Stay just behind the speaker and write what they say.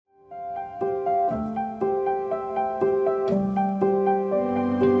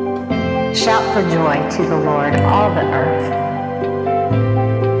Shout for joy to the Lord, all the earth.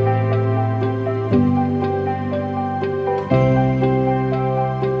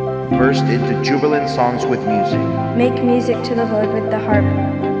 Burst into jubilant songs with music. Make music to the Lord with the harp.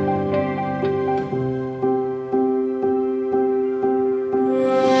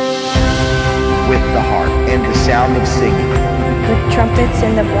 With the harp and the sound of singing. With trumpets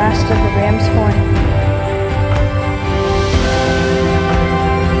and the blast of the ram's horn.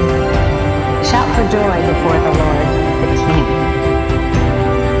 Shout for joy before the Lord, the King.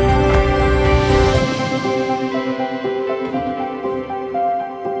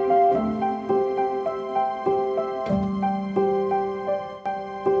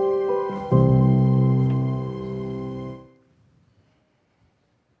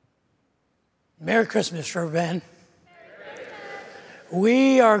 Merry Christmas, Rubber Band.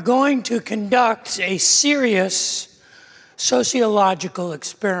 We are going to conduct a serious sociological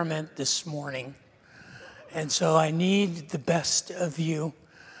experiment this morning. And so I need the best of you.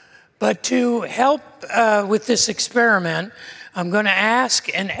 But to help with this experiment, I'm going to ask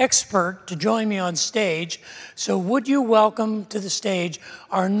an expert to join me on stage. So would you welcome to the stage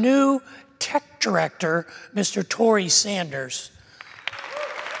our new tech director, Mr. Torrey Sanders.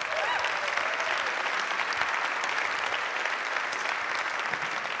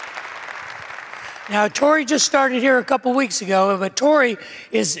 Now, Torrey just started here a couple weeks ago, but Torrey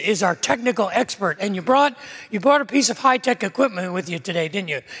is our technical expert, and you brought a piece of high-tech equipment with you today, didn't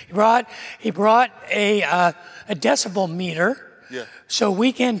you? He brought a decibel meter, yeah, so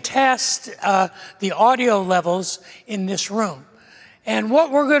we can test the audio levels in this room. And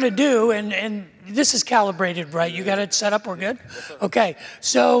what we're going to do, and this is calibrated, right? You got it set up. We're good. Yes, okay.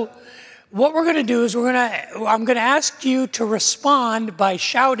 So what we're going to do is I'm going to ask you to respond by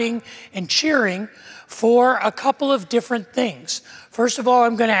shouting and cheering for a couple of different things. First of all,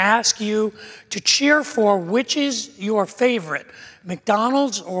 I'm going to ask you to cheer for which is your favorite,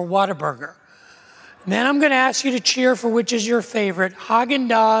 McDonald's or Whataburger. And then I'm going to ask you to cheer for which is your favorite,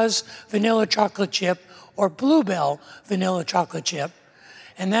 Haagen-Dazs vanilla chocolate chip or Bluebell vanilla chocolate chip.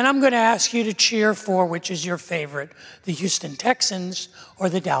 And then I'm going to ask you to cheer for which is your favorite, the Houston Texans or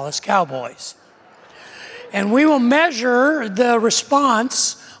the Dallas Cowboys. And we will measure the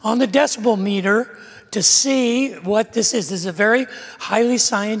response on the decibel meter to see what this is. This is a very highly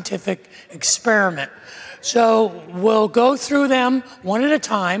scientific experiment. So we'll go through them one at a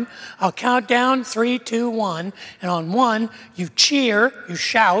time. I'll count down 3, 2, 1. And on 1, you cheer, you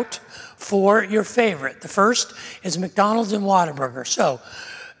shout for your favorite. The first is McDonald's and Whataburger. So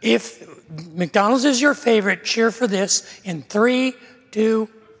if McDonald's is your favorite, cheer for this in 3, 2.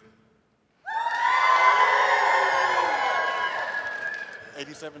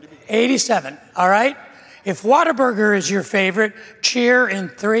 87 to me. 87, all right? If Whataburger is your favorite, cheer in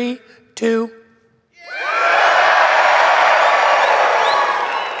 3, 2.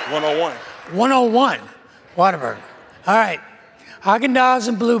 101. 101, Whataburger. All right, Haagen-Dazs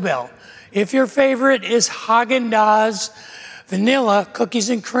and Bluebell. If your favorite is Haagen-Dazs vanilla cookies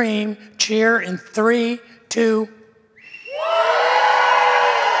and cream, cheer in 3, 2.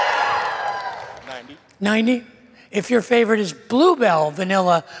 90. 90. If your favorite is Bluebell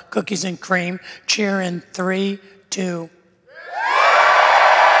vanilla cookies and cream, cheer in 3, 2.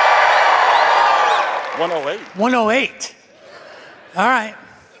 108. 108. All right.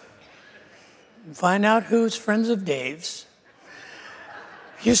 Find out who's friends of Dave's.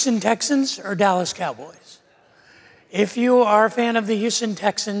 Houston Texans or Dallas Cowboys? If you are a fan of the Houston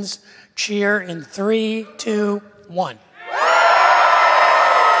Texans, cheer in 3, 2, 1.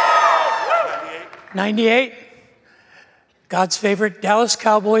 98. God's favorite, Dallas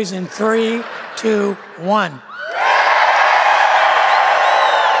Cowboys in 3, 2, 1.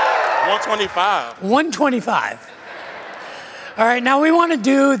 125. 125. All right, now we want to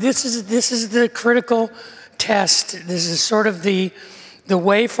do, this is the critical test. This is sort of the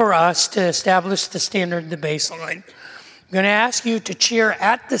way for us to establish the standard, the baseline. I'm going to ask you to cheer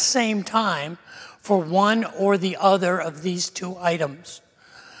at the same time for one or the other of these two items.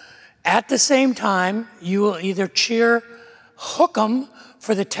 At the same time, you will either cheer hook 'em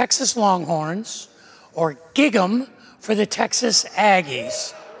for the Texas Longhorns or gig 'em for the Texas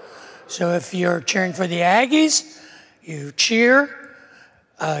Aggies. So if you're cheering for the Aggies, you cheer,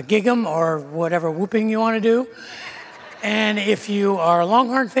 gig 'em or whatever whooping you want to do. And if you are a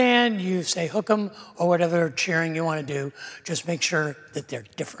Longhorn fan, you say hook 'em or whatever cheering you want to do. Just make sure that they're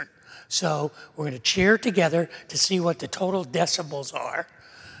different. So we're going to cheer together to see what the total decibels are.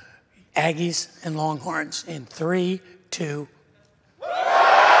 Aggies and Longhorns in 3, 2.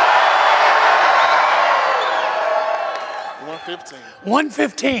 115.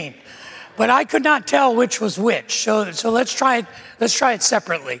 115. but I could not tell which was which. So let's try it. Let's try it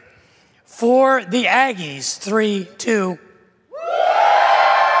separately. For the Aggies, 3, 2.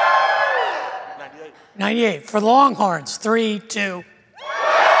 98. 98. For the Longhorns, 3, 2.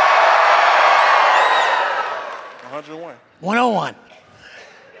 101. 101.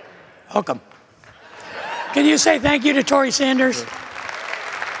 Welcome. Can you say thank you to Tori Sanders?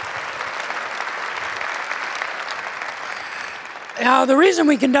 Now, the reason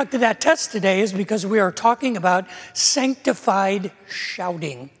we conducted that test today is because we are talking about sanctified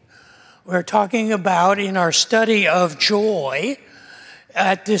shouting. We're talking about, in our study of joy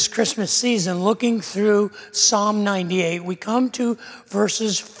at this Christmas season, looking through Psalm 98, we come to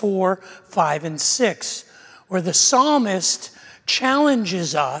verses 4, 5, and 6, where the psalmist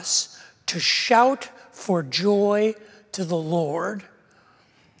challenges us to shout for joy to the Lord.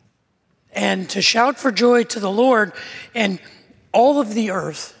 And to shout for joy to the Lord and all of the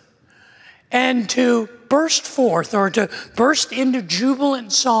earth, and to burst forth or to burst into jubilant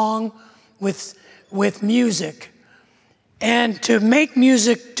song with music, and to make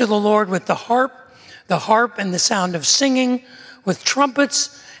music to the Lord with the harp and the sound of singing, with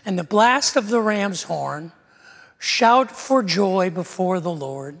trumpets and the blast of the ram's horn. Shout for joy before the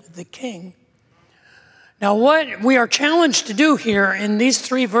Lord, the King. Now, what we are challenged to do here in these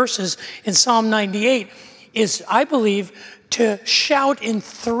 3 verses in Psalm 98 is, I believe, to shout in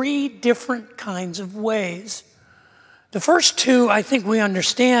 3 different kinds of ways. The first 2, I think we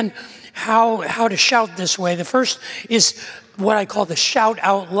understand how to shout this way. The first is what I call the shout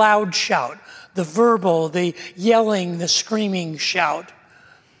out loud shout, the verbal, the yelling, the screaming shout.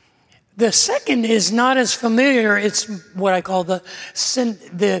 The second is not as familiar. It's what I call the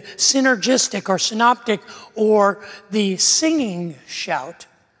synergistic or synoptic, or the singing shout.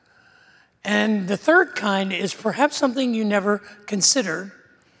 And the third kind is perhaps something you never considered,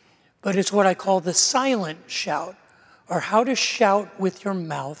 but it's what I call the silent shout, or how to shout with your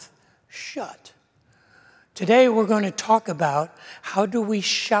mouth shut. Today we're going to talk about how do we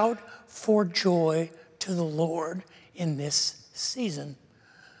shout for joy to the Lord in this season.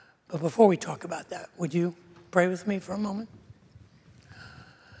 But before we talk about that, would you pray with me for a moment?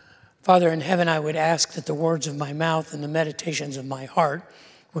 Father in heaven, I would ask that the words of my mouth and the meditations of my heart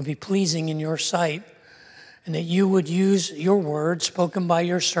would be pleasing in your sight, and that you would use your word spoken by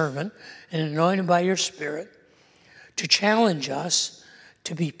your servant and anointed by your Spirit to challenge us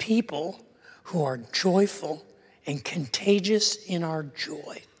to be people who are joyful and contagious in our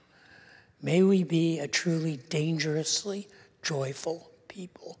joy. May we be a truly dangerously joyful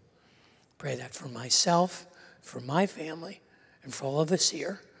people. Pray that for myself, for my family, and for all of us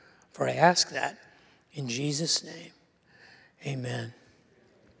here. For I ask that in Jesus' name. Amen.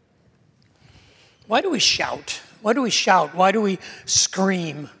 Why do we shout? Why do we shout? Why do we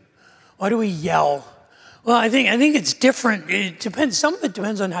scream? Why do we yell? Well, I think it's different. It depends. Some of it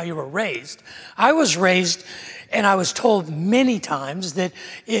depends on how you were raised. I was raised, and I was told many times that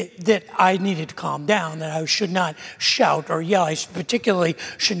I needed to calm down, that I should not shout or yell. I particularly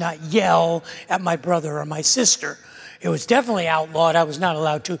should not yell at my brother or my sister. It was definitely outlawed. I was not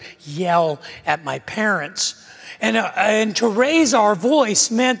allowed to yell at my parents. And to raise our voice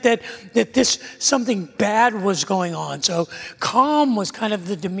meant that something bad was going on. So calm was kind of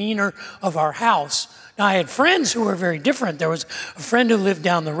the demeanor of our house. Now, I had friends who were very different. There was a friend who lived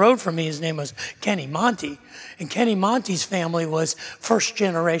down the road from me. His name was Kenny Monty. And Kenny Monty's family was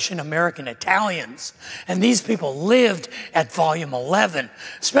first-generation American Italians. And these people lived at Volume 11,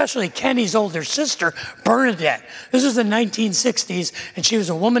 especially Kenny's older sister, Bernadette. This was the 1960s, and she was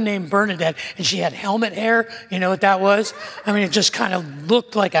a woman named Bernadette, and she had helmet hair. You know what that was? I mean, it just kind of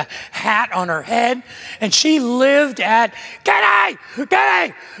looked like a hat on her head. And she lived at, Kenny,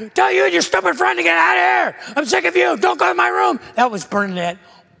 tell you and your stupid friend to get out of here. I'm sick of you. Don't go to my room. That was Bernadette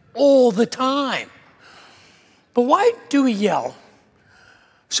all the time. But why do we yell?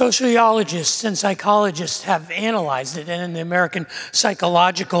 Sociologists and psychologists have analyzed it, and the American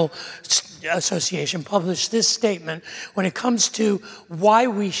Psychological Association published this statement when it comes to why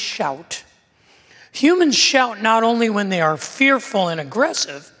we shout. Humans shout not only when they are fearful and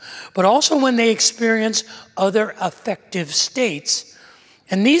aggressive, but also when they experience other affective states.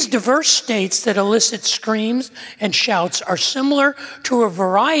 And these diverse states that elicit screams and shouts are similar to a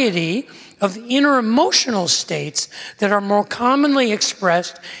variety of inner emotional states that are more commonly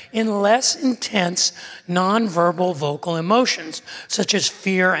expressed in less intense nonverbal vocal emotions, such as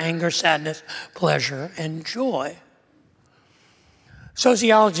fear, anger, sadness, pleasure, and joy.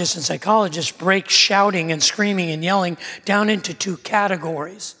 Sociologists and psychologists break shouting and screaming and yelling down into 2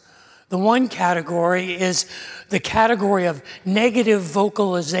 categories: The one category is the category of negative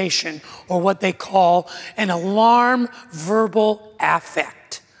vocalization, or what they call an alarm verbal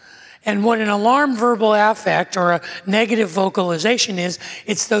affect. And what an alarm verbal affect or a negative vocalization is,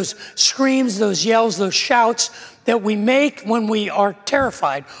 it's those screams, those yells, those shouts that we make when we are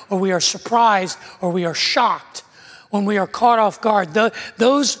terrified, or we are surprised, or we are shocked, when we are caught off guard.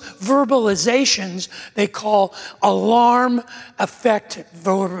 Those verbalizations they call alarm affect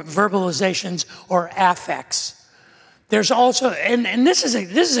verbalizations or affects. There's also, and this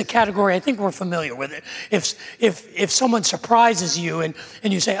is a category, I think we're familiar with it. If someone surprises you and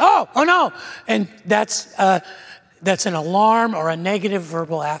you say, oh no, and that's an alarm or a negative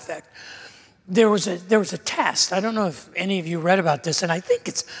verbal affect. There was a test. I don't know if any of you read about this, and I think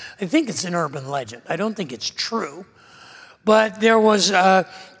it's an urban legend. I don't think it's true. But there was a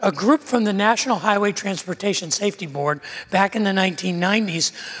group from the National Highway Transportation Safety Board back in the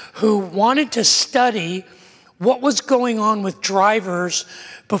 1990s who wanted to study what was going on with drivers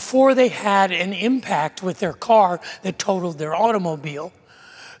before they had an impact with their car that totaled their automobile.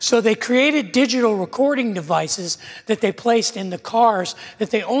 So they created digital recording devices that they placed in the cars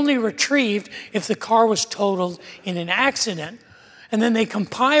that they only retrieved if the car was totaled in an accident. And then they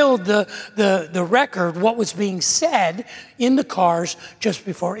compiled the record, what was being said in the cars just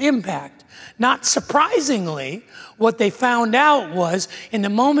before impact. Not surprisingly, what they found out was in the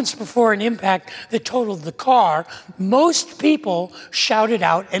moments before an impact that totaled the car, most people shouted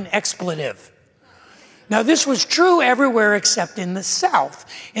out an expletive. Now, this was true everywhere except in the South.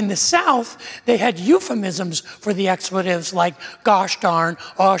 In the South, they had euphemisms for the expletives like gosh darn,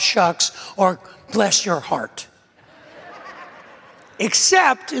 aw shucks, or bless your heart.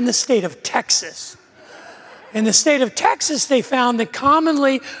 Except in the state of Texas. In the state of Texas, they found that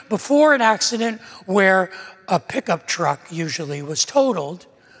commonly before an accident where a pickup truck usually was totaled,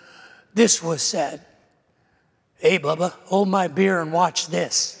 this was said, hey, Bubba, hold my beer and watch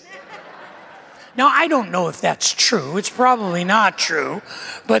this. Now, I don't know if that's true. It's probably not true.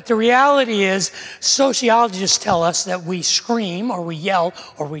 But the reality is, sociologists tell us that we scream or we yell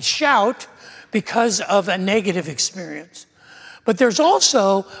or we shout because of a negative experience. But there's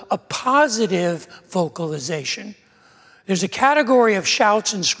also a positive vocalization. There's a category of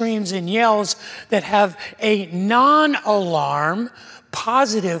shouts and screams and yells that have a non-alarm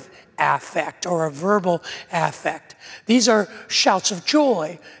positive affect or a verbal affect. These are shouts of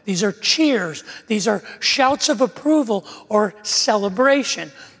joy. These are cheers. These are shouts of approval or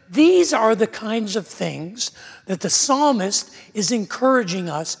celebration. These are the kinds of things that the psalmist is encouraging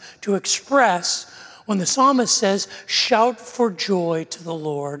us to express when the psalmist says, shout for joy to the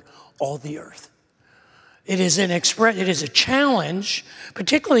Lord, all the earth. It is a challenge,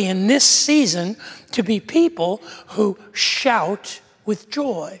 particularly in this season, to be people who shout with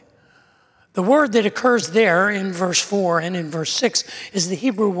joy. The word that occurs there in verse 4 and in verse 6 is the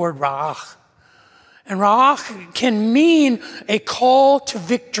Hebrew word ra'ach. And ra'ach can mean a call to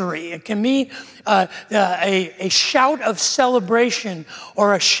victory. It can mean a shout of celebration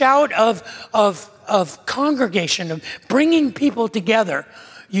or a shout of congregation, of bringing people together.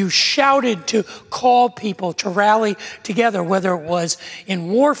 You shouted to call people to rally together, whether it was in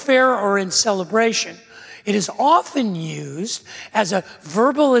warfare or in celebration. It is often used as a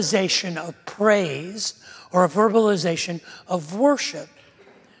verbalization of praise or a verbalization of worship.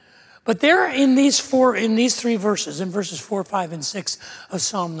 But there in these three verses, in verses 4, 5, and 6 of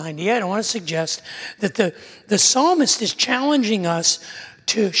Psalm 98, I want to suggest that the psalmist is challenging us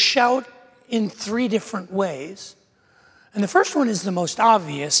to shout in three different ways. And the first one is the most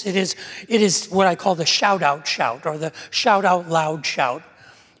obvious. It is what I call the shout-out shout, or the shout-out-loud shout.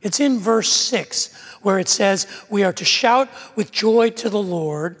 It's in verse 6, where it says, we are to shout with joy to the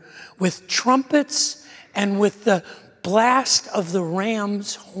Lord, with trumpets and with the blast of the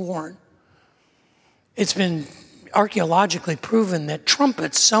ram's horn. It's been archaeologically proven that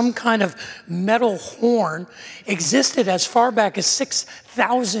trumpets, some kind of metal horn, existed as far back as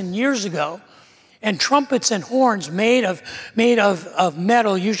 6,000 years ago. And trumpets and horns made of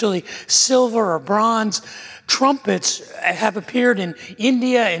metal, usually silver or bronze. Trumpets have appeared in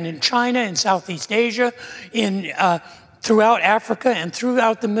India and in China and Southeast Asia, throughout Africa and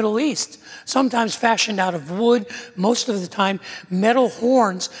throughout the Middle East. Sometimes fashioned out of wood, most of the time metal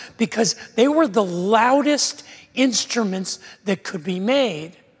horns, because they were the loudest instruments that could be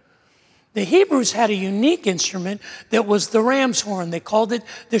made. The Hebrews had a unique instrument that was the ram's horn. They called it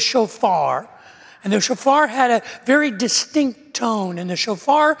the shofar. And the shofar had a very distinct tone, and the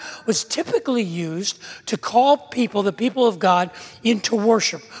shofar was typically used to call people, the people of God, into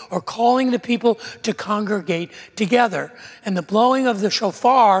worship, or calling the people to congregate together. And the blowing of the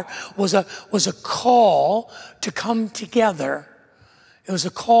shofar was a call to come together. It was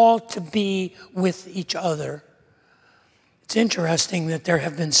a call to be with each other. It's interesting that there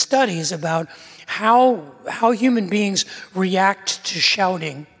have been studies about how human beings react to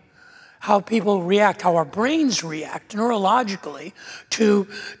shouting, how people react, how our brains react neurologically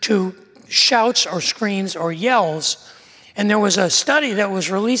to shouts or screams or yells. And there was a study that was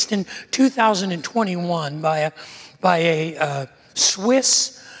released in 2021 by a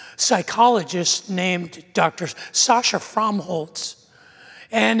Swiss psychologist named Dr. Sascha Fromholz.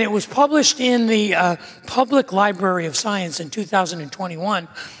 And it was published in the Public Library of Science in 2021.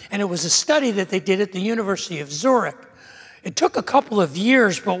 And it was a study that they did at the University of Zurich. It took a couple of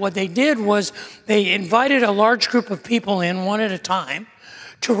years, but what they did was they invited a large group of people in, one at a time,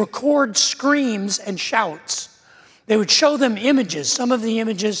 to record screams and shouts. They would show them images. Some of the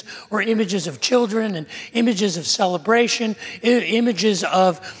images were images of children and images of celebration, images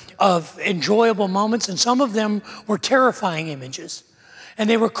of enjoyable moments, and some of them were terrifying images. And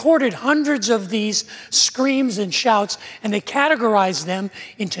they recorded hundreds of these screams and shouts, and they categorized them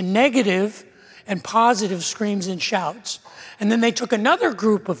into negative and positive screams and shouts. And then they took another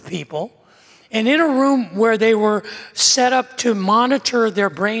group of people, and in a room where they were set up to monitor their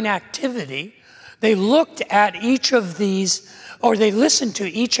brain activity, they looked at each of these, or they listened to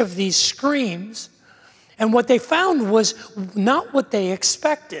each of these screams, and what they found was not what they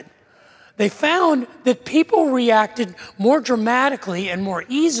expected. They found that people reacted more dramatically and more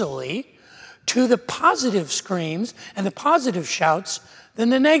easily to the positive screams and the positive shouts than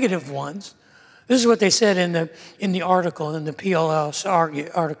the negative ones. This is what they said in the article, in the PLS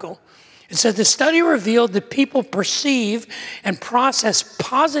article. It said the study revealed that people perceive and process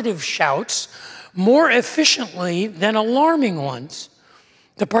positive shouts more efficiently than alarming ones.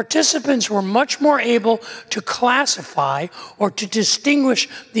 The participants were much more able to classify or to distinguish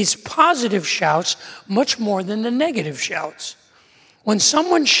these positive shouts much more than the negative shouts. When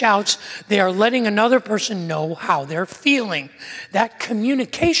someone shouts, they are letting another person know how they're feeling. That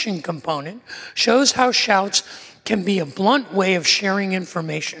communication component shows how shouts can be a blunt way of sharing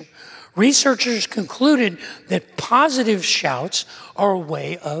information. Researchers concluded that positive shouts are a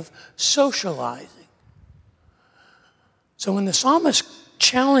way of socializing. So when the psalmist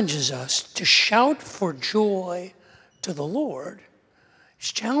challenges us to shout for joy to the Lord,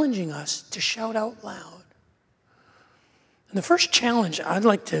 he's challenging us to shout out loud. And the first challenge I'd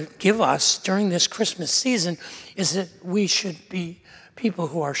like to give us during this Christmas season is that we should be people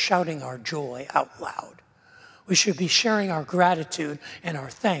who are shouting our joy out loud. We should be sharing our gratitude and our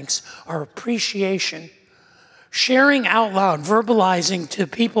thanks, our appreciation, sharing out loud, verbalizing to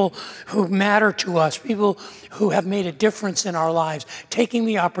people who matter to us, people who have made a difference in our lives, taking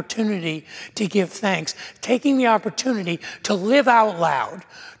the opportunity to give thanks, taking the opportunity to live out loud,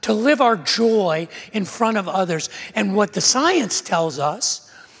 to live our joy in front of others. And what the science tells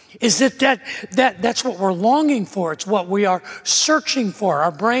us is that's what we're longing for. It's what we are searching for.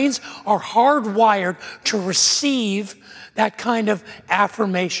 Our brains are hardwired to receive that kind of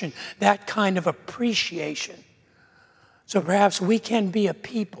affirmation, that kind of appreciation. So perhaps we can be a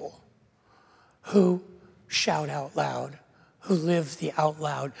people who shout out loud, who live the out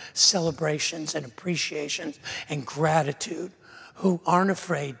loud celebrations and appreciations and gratitude, who aren't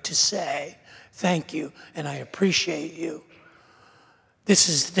afraid to say, thank you and I appreciate you.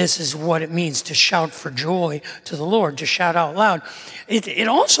 This is what it means to shout for joy to the Lord, to shout out loud. It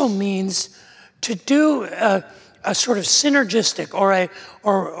also means to do a sort of synergistic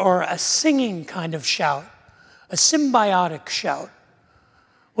or a singing kind of shout. A symbiotic shout.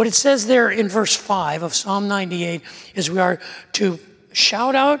 What it says there in verse 5 of Psalm 98 is we are to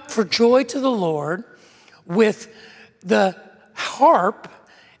shout out for joy to the Lord with the harp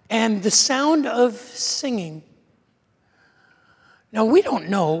and the sound of singing. Now, we don't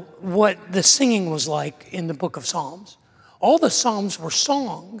know what the singing was like in the book of Psalms. All the Psalms were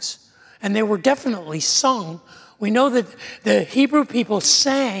songs, and they were definitely sung. We know that the Hebrew people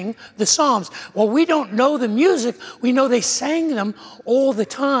sang the Psalms. Well, we don't know the music. We know they sang them all the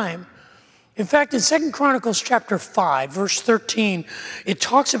time. In fact, in 2 Chronicles chapter 5, verse 13, it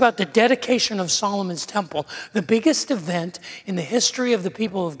talks about the dedication of Solomon's temple, the biggest event in the history of the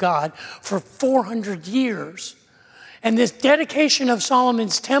people of God for 400 years. And this dedication of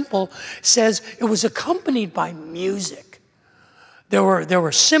Solomon's temple says it was accompanied by music. There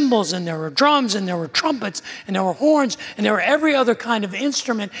were cymbals, and there were drums, and there were trumpets, and there were horns, and there were every other kind of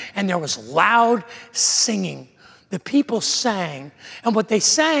instrument, and there was loud singing. The people sang, and what they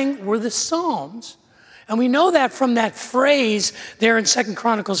sang were the Psalms. And we know that from that phrase there in 2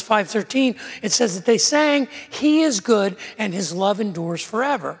 Chronicles 5:13. It says that they sang, "He is good, and his love endures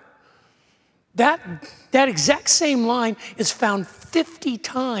forever." That exact same line is found 50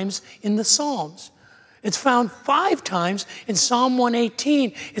 times in the Psalms. It's found 5 times in Psalm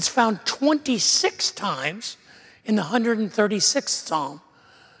 118. It's found 26 times in the 136th Psalm.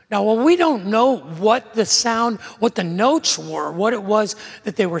 Now, while we don't know what the sound, what the notes were, what it was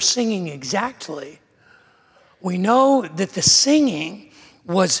that they were singing exactly, we know that the singing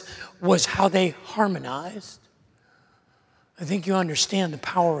was how they harmonized. I think you understand the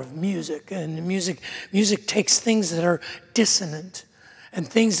power of music, and music takes things that are dissonant and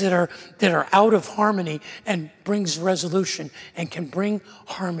things that are out of harmony and brings resolution and can bring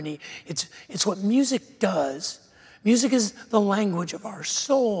harmony. It's what music does. Music is the language of our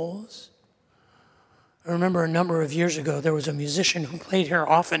souls. I remember a number of years ago, there was a musician who played here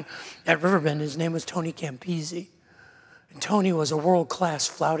often at Riverbend. His name was Tony Campisi. And Tony was a world-class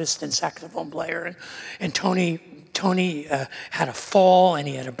flautist and saxophone player. And Tony had a fall, and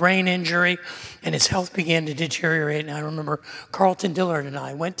he had a brain injury, and his health began to deteriorate. And I remember Carlton Dillard and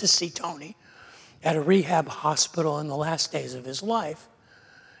I went to see Tony at a rehab hospital in the last days of his life.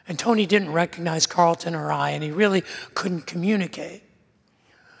 And Tony didn't recognize Carlton or I, and he really couldn't communicate.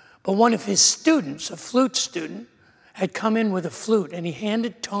 But one of his students, a flute student, had come in with a flute, and he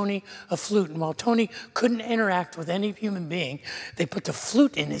handed Tony a flute. And while Tony couldn't interact with any human being, they put the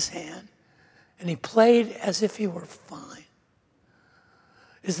flute in his hand, and he played as if he were fine.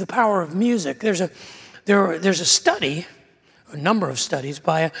 It's the power of music. There's a study, a number of studies,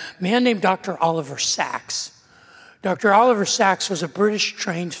 by a man named Dr. Oliver Sacks. Dr. Oliver Sacks was a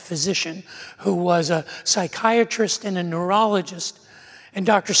British-trained physician who was a psychiatrist and a neurologist. And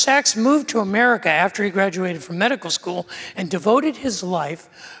Dr. Sacks moved to America after he graduated from medical school and devoted his life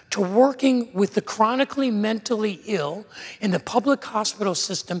to working with the chronically mentally ill in the public hospital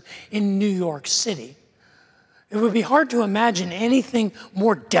system in New York City. It would be hard to imagine anything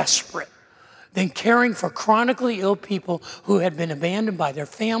more desperate than caring for chronically ill people who had been abandoned by their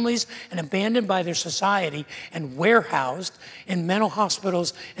families and abandoned by their society and warehoused in mental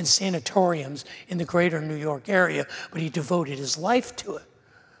hospitals and sanatoriums in the greater New York area, but he devoted his life to it.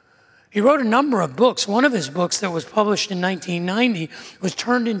 He wrote a number of books. One of his books that was published in 1990 was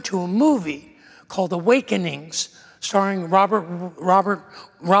turned into a movie called Awakenings, starring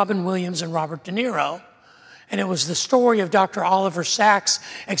Robin Williams and Robert De Niro. And it was the story of Dr. Oliver Sacks'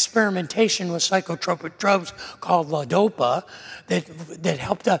 experimentation with psychotropic drugs called L-Dopa that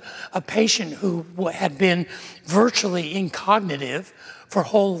helped a patient who had been virtually incognitive for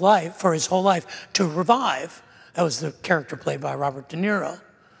his whole life to revive. That was the character played by Robert De Niro.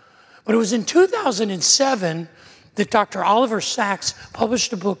 But it was in 2007 that Dr. Oliver Sacks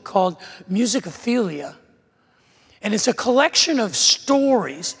published a book called Musicophilia. And it's a collection of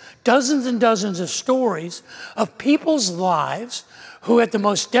stories, dozens and dozens of stories of people's lives who at the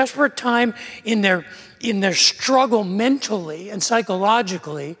most desperate time in their struggle mentally and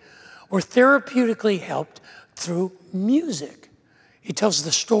psychologically were therapeutically helped through music. He tells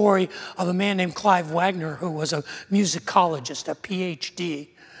the story of a man named Clive Wagner who was a musicologist, a PhD.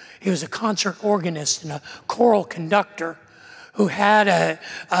 He was a concert organist and a choral conductor who had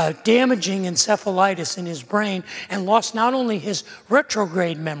a damaging encephalitis in his brain and lost not only his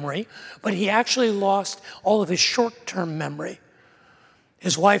retrograde memory, but he actually lost all of his short-term memory.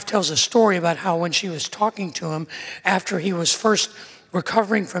 His wife tells a story about how when she was talking to him after he was first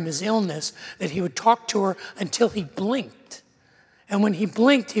recovering from his illness, that he would talk to her until he blinked. And when he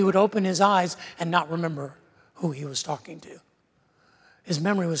blinked, he would open his eyes and not remember who he was talking to. His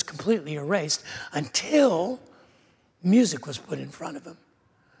memory was completely erased until music was put in front of him.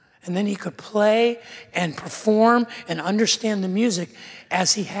 And then he could play and perform and understand the music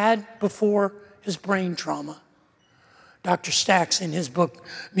as he had before his brain trauma. Dr. Sacks, in his book,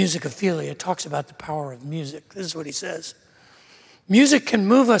 Musicophilia, talks about the power of music. This is what he says. Music can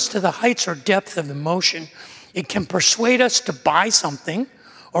move us to the heights or depth of emotion. It can persuade us to buy something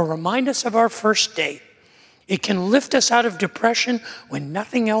or remind us of our first date. It can lift us out of depression when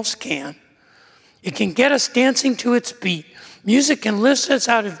nothing else can. It can get us dancing to its beat. Music can lift us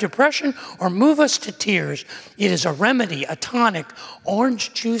out of depression or move us to tears. It is a remedy, a tonic,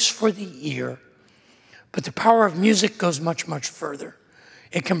 orange juice for the ear. But the power of music goes much, much further.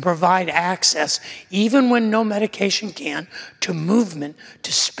 It can provide access, even when no medication can, to movement,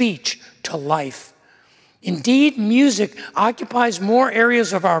 to speech, to life. Indeed, music occupies more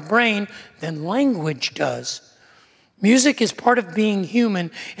areas of our brain than language does. Music is part of being human,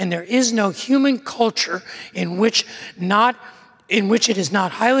 and there is no human culture in which it is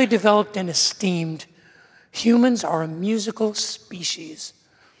not highly developed and esteemed. Humans are a musical species.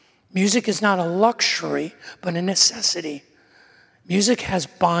 Music is not a luxury, but a necessity. Music has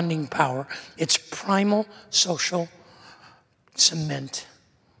bonding power. It's primal social cement.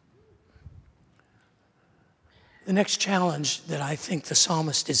 The next challenge that I think the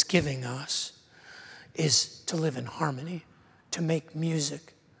psalmist is giving us is to live in harmony, to make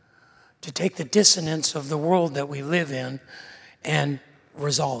music, to take the dissonance of the world that we live in and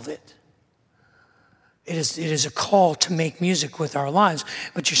resolve it. It is a call to make music with our lives.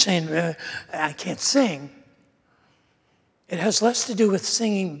 But you're saying, I can't sing. It has less to do with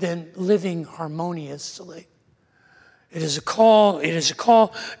singing than living harmoniously. It is a call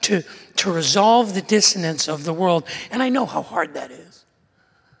to resolve the dissonance of the world. And I know how hard that is.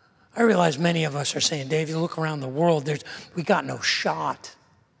 I realize many of us are saying, Dave, you look around the world, we got no shot.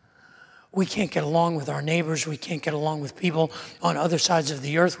 We can't get along with our neighbors. We can't get along with people on other sides of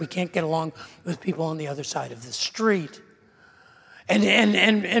the earth. We can't get along with people on the other side of the street.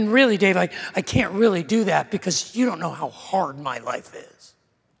 And really, Dave, I can't really do that because you don't know how hard my life is.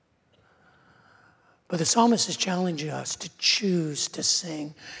 But the psalmist is challenging us to choose to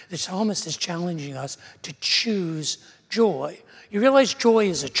sing. The psalmist is challenging us to choose joy. You realize joy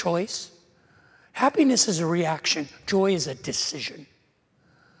is a choice? Happiness is a reaction. Joy is a decision.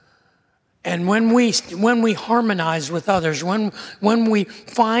 And when we harmonize with others, when we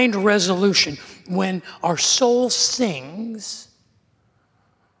find resolution, when our soul sings,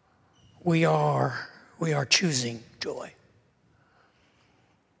 we are choosing joy.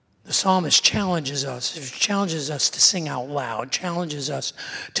 The psalmist challenges us. It challenges us to sing out loud, challenges us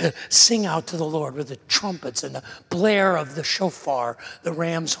to sing out to the Lord with the trumpets and the blare of the shofar, the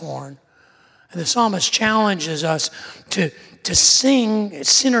ram's horn. And the psalmist challenges us to sing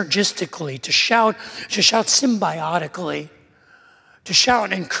synergistically, to shout symbiotically, to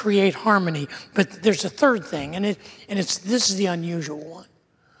shout and create harmony. But there's a third thing, and this is the unusual one.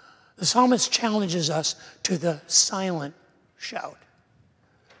 The psalmist challenges us to the silent shout.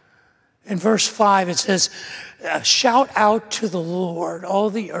 In verse 5, it says, shout out to the Lord, all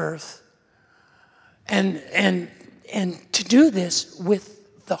the earth, and to do this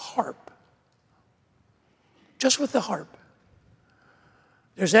with the harp. Just with the harp.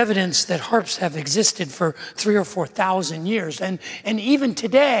 There's evidence that harps have existed for 3,000 or 4,000 years. And even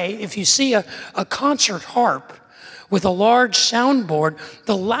today, if you see a concert harp with a large soundboard,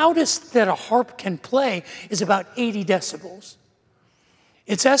 the loudest that a harp can play is about 80 decibels.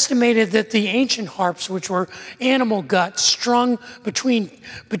 It's estimated that the ancient harps, which were animal guts strung between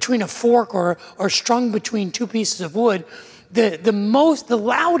a fork or strung between two pieces of wood, the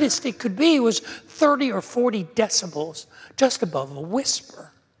loudest it could be was 30 or 40 decibels, just above a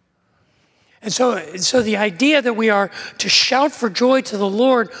whisper. And so the idea that we are to shout for joy to the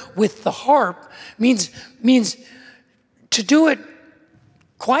Lord with the harp means to do it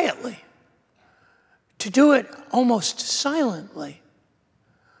quietly, to do it almost silently,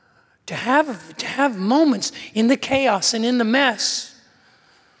 to have moments in the chaos and in the mess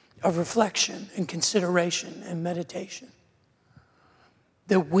of reflection and consideration and meditation.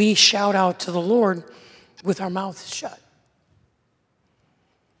 That we shout out to the Lord with our mouths shut.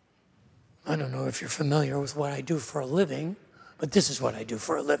 I don't know if you're familiar with what I do for a living, but this is what I do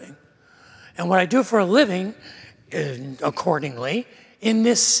for a living. And what I do for a living, accordingly, in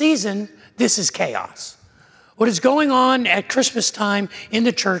this season, this is chaos. What is going on at Christmas time in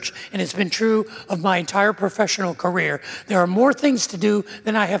the church, and it's been true of my entire professional career, there are more things to do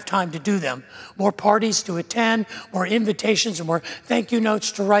than I have time to do them. More parties to attend, more invitations, and more thank you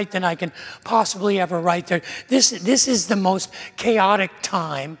notes to write than I can possibly ever write there. This is the most chaotic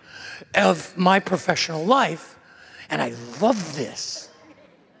time of my professional life, and I love this.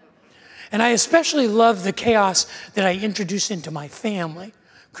 And I especially love the chaos that I introduce into my family.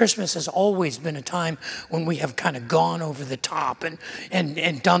 Christmas has always been a time when we have kind of gone over the top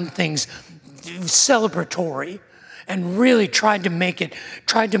and done things celebratory and really tried to make it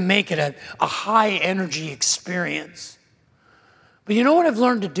a high energy experience. But you know what I've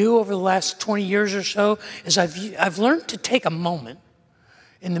learned to do over the last 20 years or so is I've learned to take a moment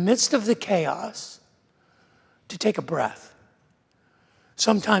in the midst of the chaos to take a breath.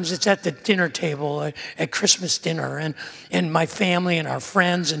 Sometimes it's at the dinner table, at Christmas dinner, and my family and our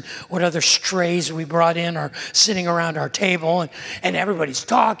friends and what other strays we brought in are sitting around our table, and everybody's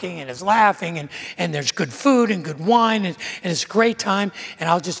talking and is laughing, and there's good food and good wine, and it's a great time, and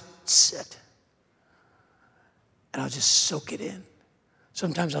I'll just sit. and I'll just soak it in.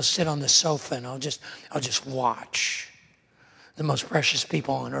 Sometimes I'll sit on the sofa and I'll just watch the most precious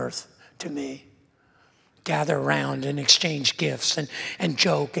people on earth to me gather around and exchange gifts and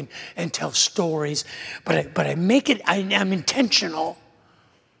joke and tell stories. But I make it, I'm intentional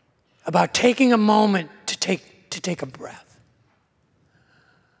about taking a moment to take a breath.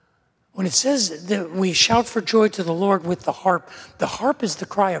 When it says that we shout for joy to the Lord with the harp is the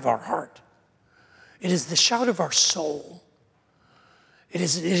cry of our heart. It is the shout of our soul. It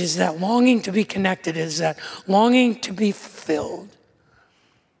is that longing to be connected. It is that longing to be fulfilled.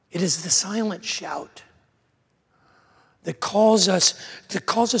 It is the silent shout that calls us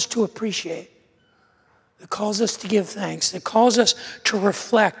to appreciate, that calls us to give thanks, that calls us to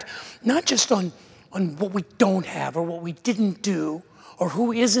reflect, not just on what we don't have or what we didn't do or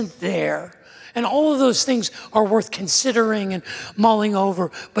who isn't there. And all of those things are worth considering and mulling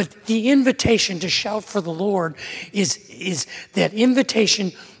over. But the invitation to shout for the Lord is that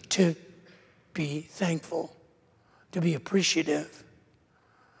invitation to be thankful, to be appreciative,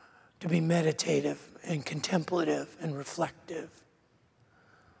 to be meditative and contemplative and reflective.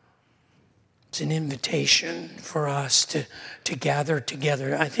 It's an invitation for us to gather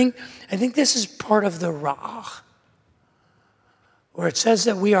together. I think this is part of the Ra'ah, where it says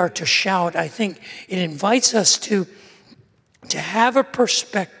that we are to shout. I think it invites us to have a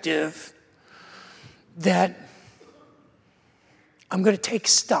perspective that I'm going to take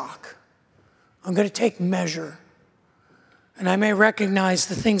stock. I'm going to take measure. And I may recognize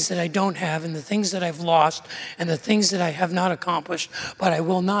the things that I don't have and the things that I've lost and the things that I have not accomplished, but I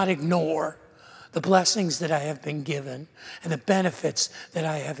will not ignore the blessings that I have been given and the benefits that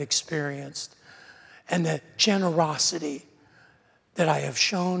I have experienced and the generosity that I have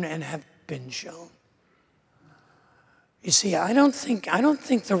shown and have been shown. You see, I don't think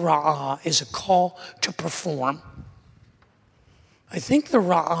the Ra'ah is a call to perform. I think the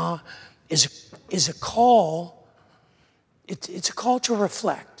Ra'ah is a call, it's a call to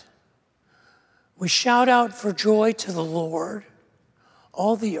reflect. We shout out for joy to the Lord,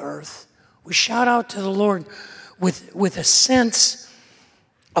 all the earth. We shout out to the Lord with a sense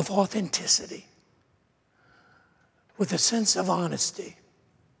of authenticity, with a sense of honesty,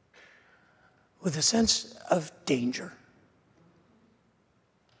 with a sense of danger.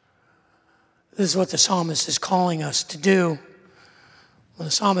 This is what the psalmist is calling us to do. When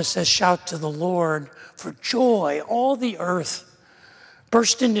the psalmist says, shout to the Lord for joy, all the earth,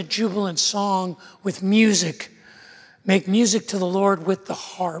 burst into jubilant song with music. Make music to the Lord with the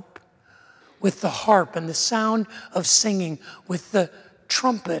harp and the sound of singing, with the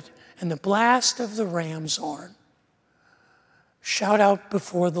trumpet and the blast of the ram's horn. Shout out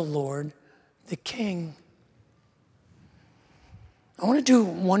before the Lord, the King. I want to do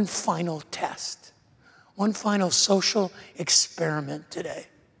one final test, one final social experiment today.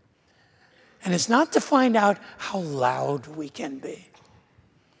 And it's not to find out how loud we can be,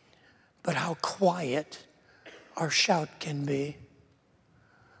 but how quiet our shout can be,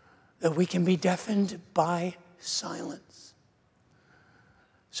 that we can be deafened by silence.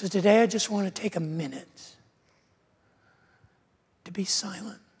 So today I just want to take a minute to be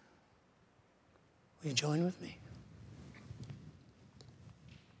silent. Will you join with me?